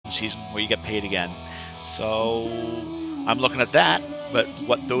the season where you get paid again. So I'm looking at that, but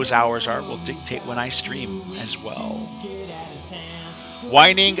what those hours are will dictate when I stream as well.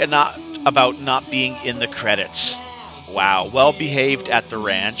 Whining and about not being in the credits. Wow, well behaved at the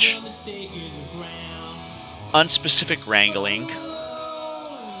ranch. Unspecific wrangling.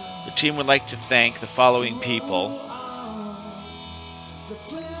 The team would like to thank the following people.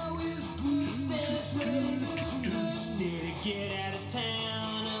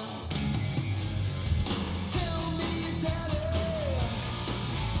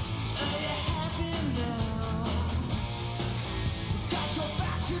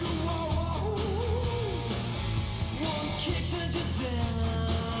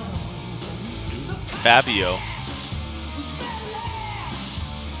 Fabio.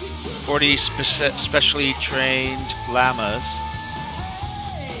 40 specially trained llamas.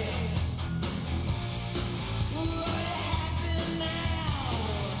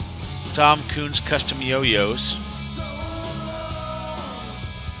 Tom Coon's custom yo-yos.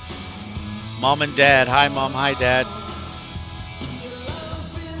 Mom and Dad. Hi Mom, hi Dad.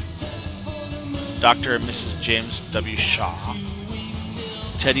 Dr. and Mrs. James W. Shaw.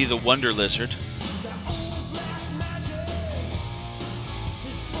 Teddy the Wonder Lizard.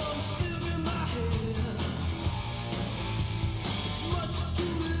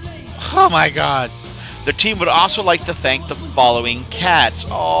 Oh my god. The team would also like to thank the following cats.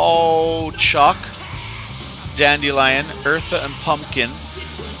 Oh, Chuck, Dandelion, Eartha and Pumpkin,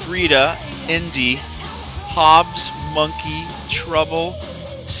 Frida, Indy, Hobbs, Monkey, Trouble,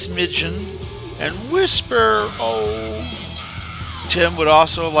 Smidgen, and Whisper. Oh. Tim would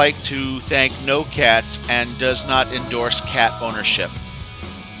also like to thank No Cats and does not endorse cat ownership.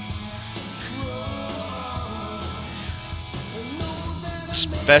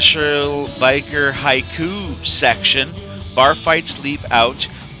 Special biker haiku section. Bar fights leap out.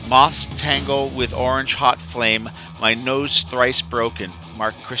 Moths tangle with orange hot flame. My nose thrice broken.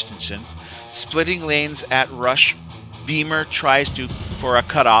 Mark Christensen. Splitting lanes at rush. Beamer tries to for a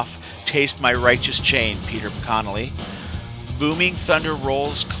cutoff. Taste my righteous chain. Peter Connolly. Booming thunder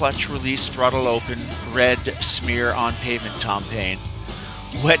rolls. Clutch release. Throttle open. Red smear on pavement. Tom Payne.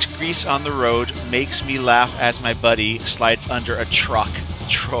 Wet grease on the road makes me laugh as my buddy slides under a truck.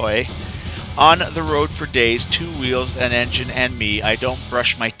 Troy. On the road for days, 2 wheels, an engine, and me. I don't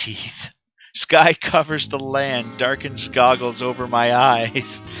brush my teeth. Sky covers the land, darkens goggles over my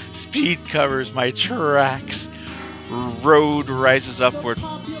eyes. Speed covers my tracks. Road rises upward.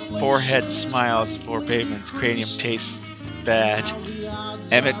 Forehead smiles for pavement. Cranium tastes bad.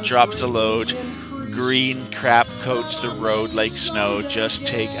 Emmett drops a load. Green crap coats the road like snow. Just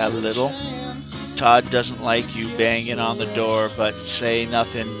take a little. Todd doesn't like you banging on the door, but say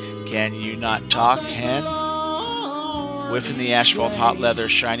nothing. Can you not talk, hen? Whiffing the asphalt, hot leather,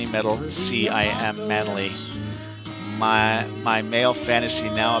 shiny metal. See, I am manly. My male fantasy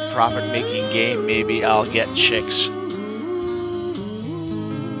now a profit-making game. Maybe I'll get chicks.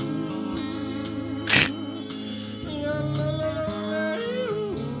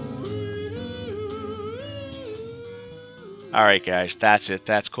 Alright guys, that's it.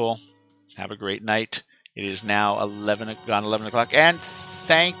 That's cool. Have a great night. It is now 11 o'clock. And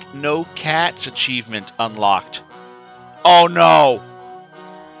thank No Cats achievement unlocked. Oh no!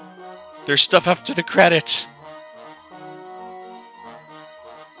 There's stuff after the credits.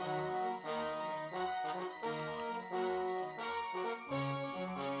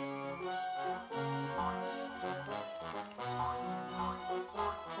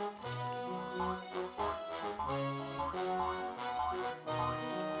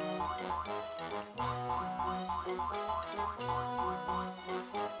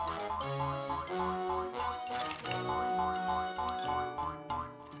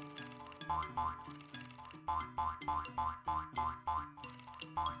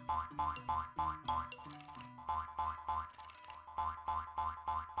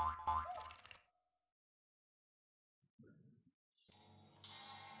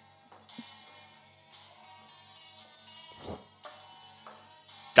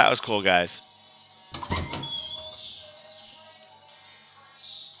 That was cool, guys.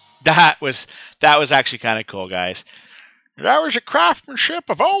 That was actually kind of cool, guys. That was a craftsmanship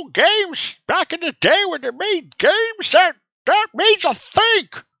of old games back in the day when they made games that made you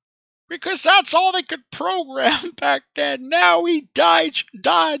think. Because that's all they could program back then. Now we dodge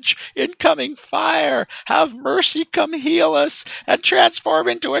incoming fire, have mercy come heal us, and transform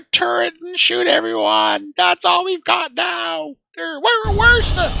into a turret and shoot everyone. That's all we've got now.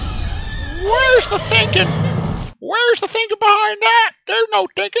 Where's the thinking? Where's the thinking behind that? There's no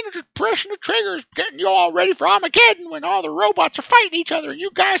thinking. It's just pressing the triggers, getting you all ready for Armageddon when all the robots are fighting each other. And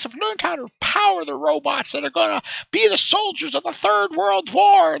you guys have learned how to power the robots that are going to be the soldiers of the Third World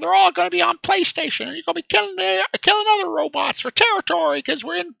War. They're all going to be on PlayStation. And you're going to be killing other robots for territory because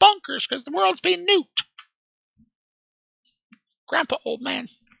we're in bunkers because the world's being nuked. Grandpa, old man.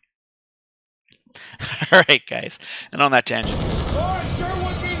 All right, guys. And on that tangent. Oh, it sure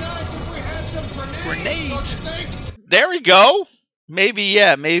would be nice if we had some grenades. Don't you think? There we go. Maybe,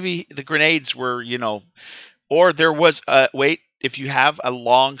 yeah, maybe the grenades were, or there was wait, if you have a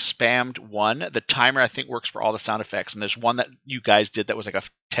long spammed one, the timer I think works for all the sound effects, and there's one that you guys did that was like a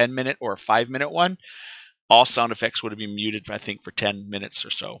 10-minute or a 5-minute one. All sound effects would have been muted, I think, for 10 minutes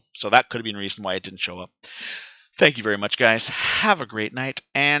or so. So that could have been the reason why it didn't show up. Thank you very much, guys. Have a great night.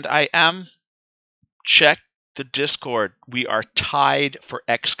 And check the Discord. We are tied for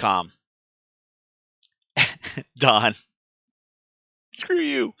XCOM. Don. Screw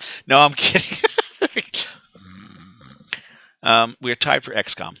you. No, I'm kidding. We are tied for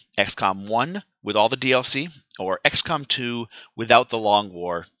XCOM. XCOM 1 with all the DLC, or XCOM 2 without the long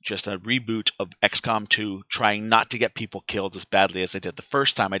war, just a reboot of XCOM 2, trying not to get people killed as badly as I did the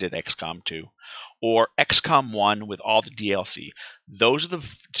first time I did XCOM 2, or XCOM 1 with all the DLC. Those are the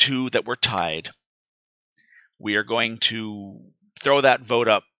two that were tied. We are going to throw that vote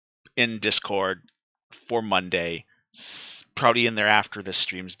up in Discord for Monday, probably in there after this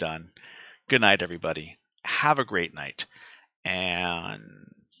stream's done. Good night, everybody. Have a great night.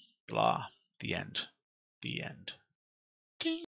 And blah. The end. The end.